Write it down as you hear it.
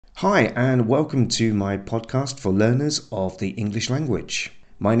Hi, and welcome to my podcast for learners of the English language.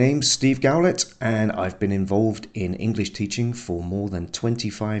 My name's Steve Gowlett, and I've been involved in English teaching for more than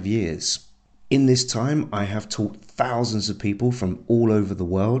 25 years. In this time, I have taught thousands of people from all over the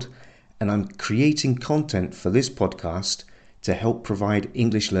world, and I'm creating content for this podcast to help provide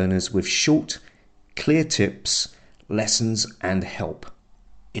English learners with short, clear tips, lessons, and help.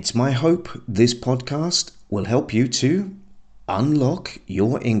 It's my hope this podcast will help you to unlock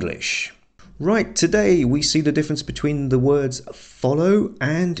your English. Right, today we see the difference between the words follow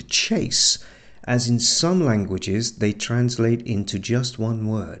and chase, as in some languages they translate into just one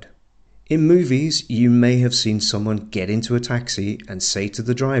word. In movies, you may have seen someone get into a taxi and say to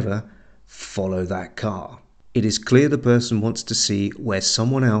the driver, "Follow that car." It is clear the person wants to see where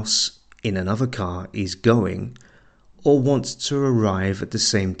someone else in another car is going or wants to arrive at the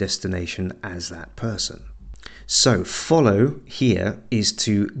same destination as that person. So follow here is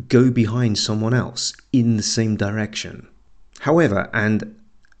to go behind someone else in the same direction. However, and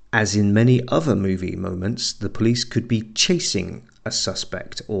as in many other movie moments, the police could be chasing a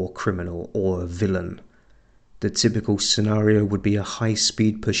suspect or criminal or a villain. The typical scenario would be a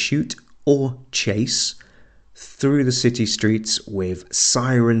high-speed pursuit or chase through the city streets with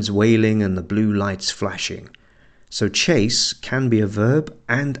sirens wailing and the blue lights flashing. So chase can be a verb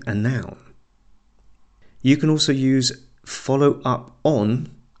and a noun. You can also use follow up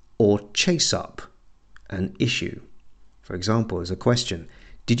on or chase up an issue. For example, as a question,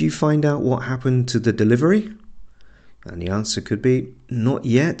 did you find out what happened to the delivery? And the answer could be, not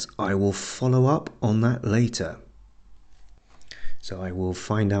yet, I will follow up on that later. So I will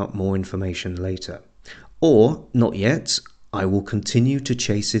find out more information later. Or, not yet, I will continue to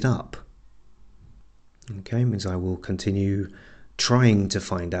chase it up. Okay, means I will continue trying to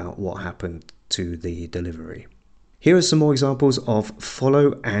find out what happened to the delivery. Here are some more examples of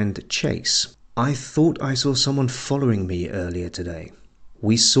follow and chase. I thought I saw someone following me earlier today.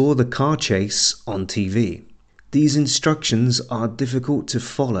 We saw the car chase on TV. These instructions are difficult to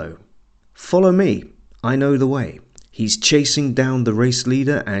follow. Follow me. I know the way. He's chasing down the race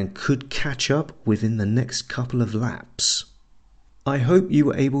leader and could catch up within the next couple of laps. I hope you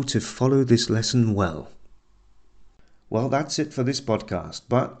were able to follow this lesson well. Well, that's it for this podcast,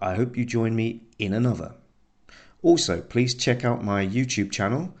 but I hope you join me in another. Also, please check out my YouTube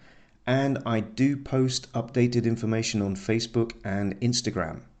channel, and I do post updated information on Facebook and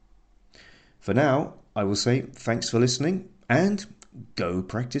Instagram. For now, I will say thanks for listening and go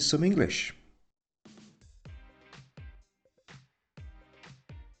practice some English.